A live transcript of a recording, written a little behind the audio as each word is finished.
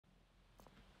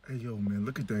Hey, yo, man,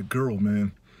 look at that girl,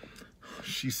 man.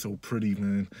 She's so pretty,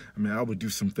 man. I mean, I would do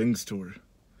some things to her.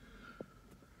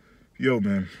 Yo,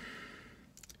 man,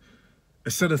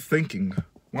 instead of thinking,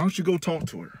 why don't you go talk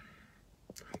to her?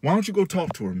 Why don't you go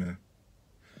talk to her, man?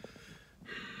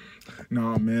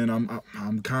 Nah, man,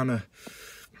 I'm kind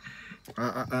of,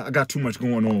 I got too much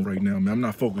going on right now, man. I'm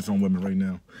not focused on women right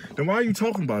now. Then why are you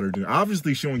talking about her, dude?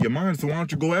 Obviously, she's on your mind, so why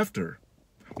don't you go after her?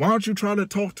 Why don't you try to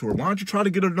talk to her? Why don't you try to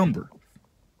get her number?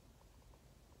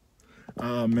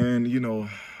 Man,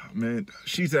 man,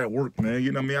 she's at work, man.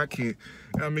 You know what I mean? I can't,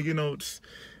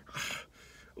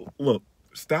 look,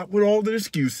 stop with all the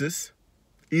excuses.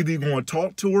 Either you're going to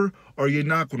talk to her or you're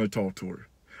not going to talk to her.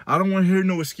 I don't want to hear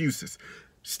no excuses.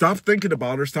 Stop thinking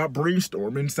about her. Stop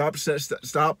brainstorming.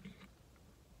 Stop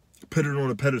putting her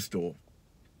on a pedestal.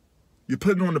 You're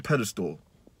putting her on a pedestal.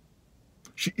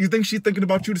 You think she's thinking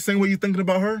about you the same way you're thinking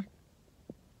about her?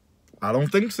 I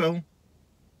don't think so.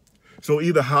 So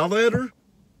either holler at her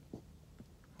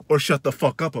or shut the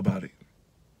fuck up about it.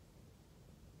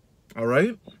 All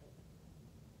right?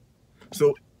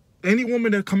 So any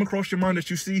woman that come across your mind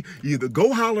that you see, you either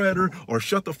go holler at her or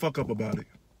shut the fuck up about it.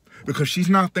 Because she's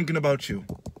not thinking about you.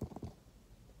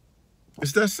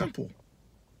 It's that simple.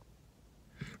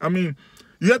 I mean,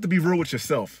 you have to be real with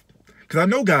yourself. Because I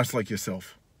know guys like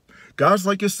yourself. Guys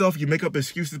like yourself, you make up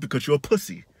excuses because you're a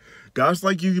pussy. Guys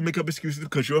like you make up excuses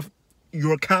because you're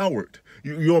a coward.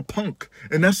 You're a punk.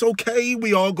 And that's okay.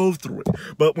 We all go through it.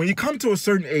 But when you come to a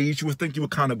certain age, you would think you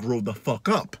would kind of grow the fuck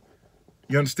up.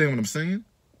 You understand what I'm saying?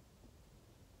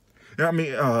 I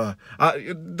mean,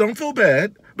 I don't feel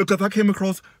bad because I came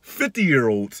across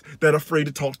 50-year-olds that are afraid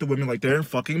to talk to women like they're in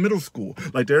fucking middle school,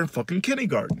 like they're in fucking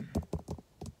kindergarten.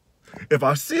 If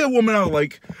I see a woman I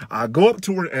like, I go up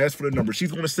to her and ask for the number.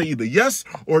 She's going to say either yes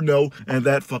or no, and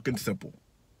that fucking simple.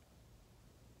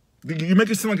 You make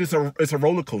it seem like it's a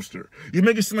roller coaster. You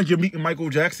make it seem like you're meeting Michael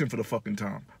Jackson for the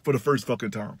first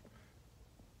fucking time.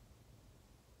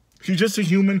 She's just a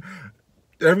human,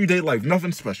 everyday life,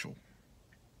 nothing special.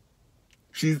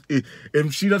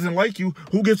 If she doesn't like you,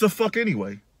 who gives a fuck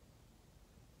anyway?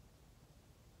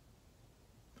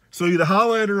 So either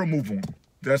holler at her or move on.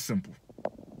 That's simple.